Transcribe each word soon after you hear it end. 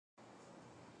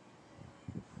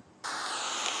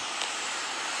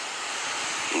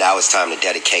Now it's time to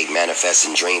dedicate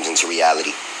manifesting dreams into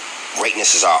reality.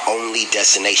 Greatness is our only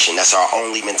destination. That's our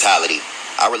only mentality.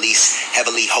 I release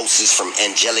heavenly hosts from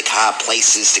angelic high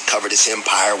places to cover this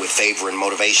empire with favor and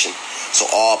motivation. So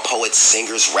all poets,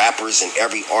 singers, rappers, and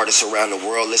every artist around the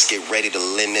world, let's get ready to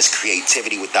lend this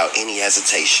creativity without any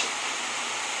hesitation.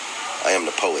 I am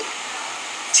the poet.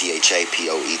 THAPOETSGRAM.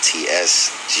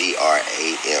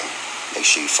 Make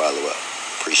sure you follow up.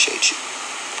 Appreciate you.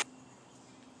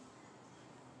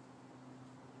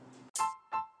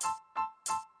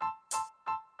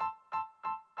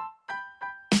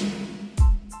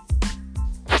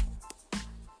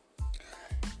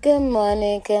 Good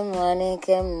morning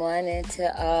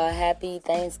to all. Happy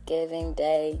Thanksgiving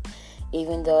Day,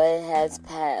 even though it has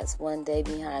passed one day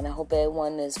behind. I hope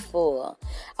everyone is full.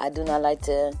 I do not like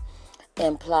to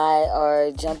imply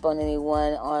or jump on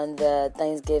anyone on the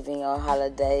Thanksgiving or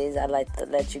holidays. I like to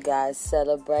let you guys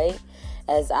celebrate,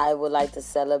 as I would like to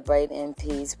celebrate in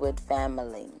peace with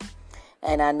family.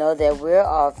 And I know that we're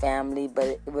all family,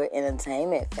 but we're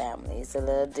entertainment family. It's a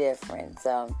little different.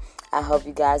 So I hope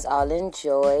you guys all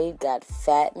enjoyed, got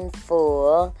fat and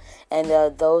full. And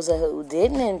those who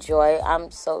didn't enjoy, I'm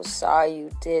so sorry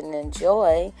you didn't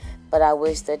enjoy, but I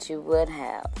wish that you would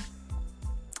have.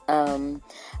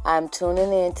 I'm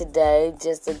tuning in today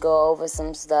just to go over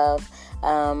some stuff.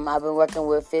 I've been working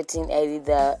with 1580,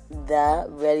 the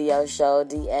radio show,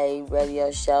 DA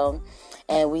radio show.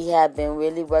 And we have been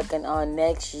really working on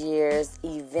next year's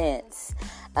events.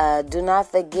 Do not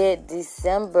forget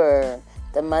December,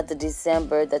 the month of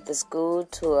December, that the school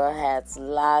tour has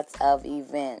lots of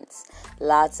events.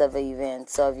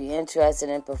 So if you're interested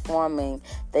in performing,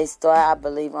 they start, I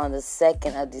believe, on the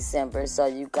 2nd of December. So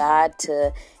you got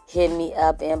to hit me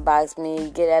up, inbox me,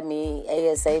 get at me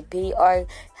ASAP, or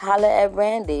holler at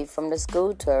Randy from the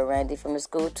school tour. Randy from the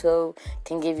school tour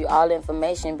can give you all the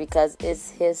information because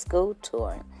it's his school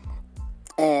tour.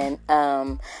 And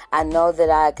I know that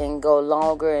I can go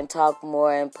longer and talk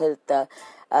more and put the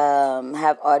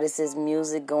have artists'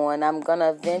 music going. I'm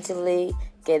gonna eventually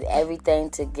get everything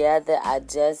together. I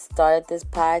just started this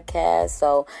podcast,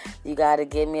 so you gotta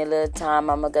give me a little time.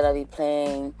 I'm gonna be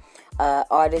playing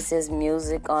artists'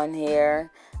 music on here,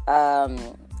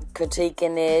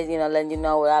 critiquing it, letting you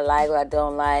know what I like, what I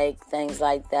don't like, things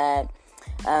like that.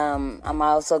 I'm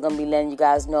also going to be letting you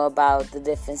guys know about the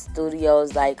different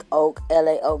studios like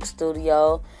LA Oak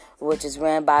Studio, which is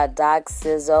ran by Doc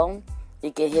Sizzle.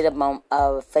 You can hit him on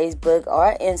Facebook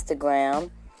or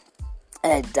Instagram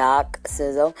at Doc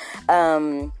Sizzle.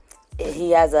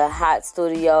 He has a hot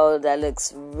studio that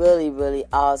looks really, really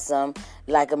awesome,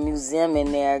 like a museum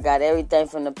in there. Got everything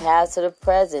from the past to the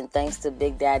present, thanks to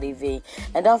Big Daddy V.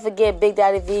 And don't forget, Big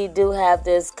Daddy V do have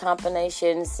this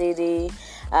combination CD,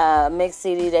 mix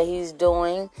CD that he's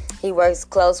doing. He works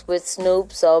close with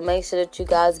Snoop, so make sure that you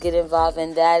guys get involved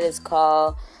in that. It's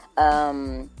called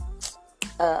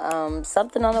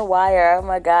something on the wire. Oh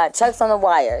my God, Chucks on the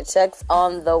Wire.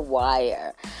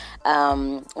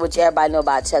 Which everybody know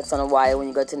about Chucks on the Wire. When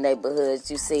you go to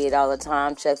neighborhoods, you see it all the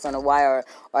time. Chucks on the Wire,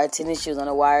 or tennis shoes on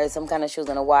the wire, some kind of shoes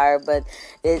on the wire. But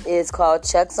it is called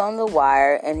Chucks on the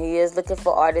Wire, and he is looking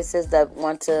for artists that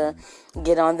want to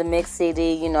get on the mix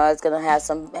CD. It's gonna have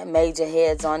some major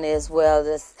heads on it as well.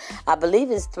 I believe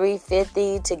it's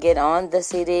 $350 to get on the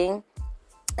CD.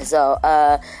 So,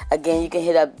 again, you can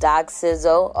hit up Doc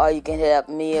Sizzle, or you can hit up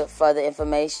me for the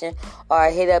information, or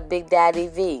hit up Big Daddy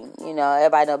V.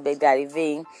 Everybody know Big Daddy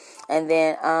V. And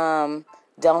then,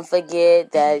 don't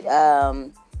forget that,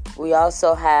 we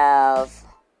also have,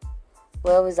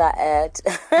 where was I at?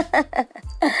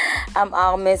 I'm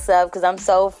all messed up because I'm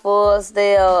so full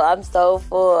still. I'm so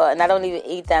full. And I don't even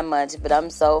eat that much, but I'm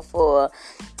so full.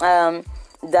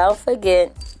 Don't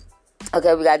forget,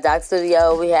 okay, we got Doc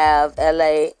Studio. We have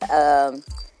LA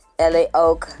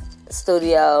Oak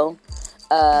Studio.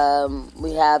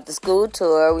 We have the school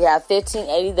tour. We have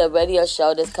 1580, the radio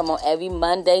show that's come on every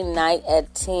Monday night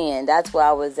at 10. That's where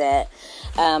I was at.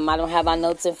 I don't have my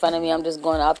notes in front of me. I'm just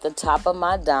going off the top of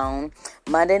my dome.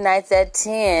 Monday nights at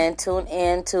 10, tune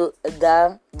in to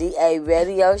the DA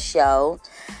radio show.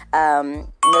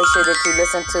 Make sure that you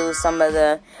listen to some of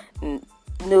the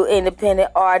new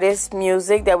independent artist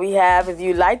music that we have. If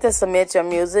you like to submit your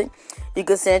music, you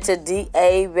can send it to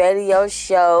DA Radio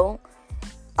Show,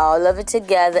 all of it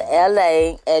together,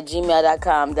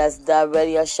 LA@gmail.com. That's the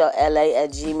radio show,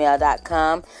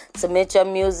 LA@gmail.com. Submit your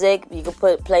music. You can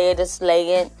play it or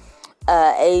slay it,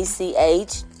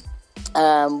 ACH.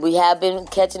 We have been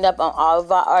catching up on all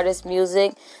of our artists'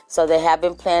 music, so they have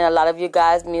been playing a lot of you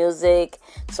guys' music.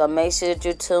 So make sure that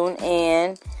you tune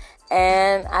in.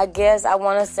 And I guess I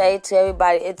want to say to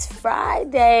everybody, it's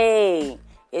Friday.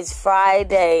 It's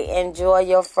Friday. Enjoy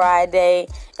your Friday.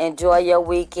 Enjoy your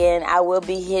weekend. I will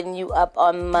be hitting you up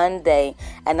on Monday,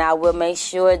 and I will make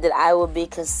sure that I will be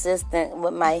consistent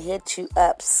with my hit you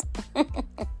ups.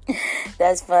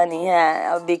 That's funny, huh?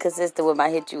 I'll be consistent with my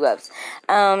hit you ups.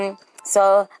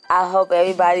 So I hope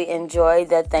everybody enjoyed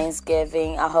their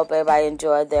Thanksgiving. I hope everybody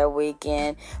enjoyed their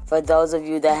weekend. For those of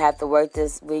you that have to work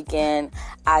this weekend,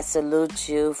 I salute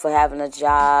you for having a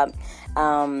job.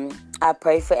 I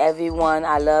pray for everyone.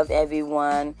 I love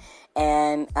everyone.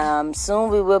 And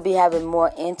soon we will be having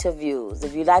more interviews.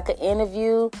 If you like an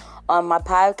interview on my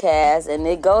podcast, and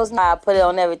it goes now, I put it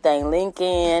on everything.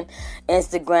 LinkedIn,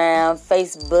 Instagram,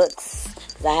 Facebooks.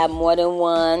 I have more than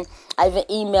one. I even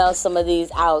emailed some of these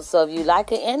out. So if you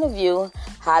like an interview,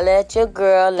 holler at your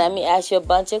girl. Let me ask you a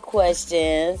bunch of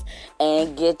questions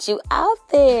and get you out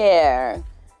there.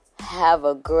 Have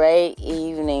a great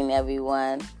evening,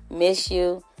 everyone. Miss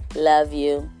you. Love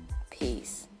you.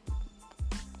 Peace.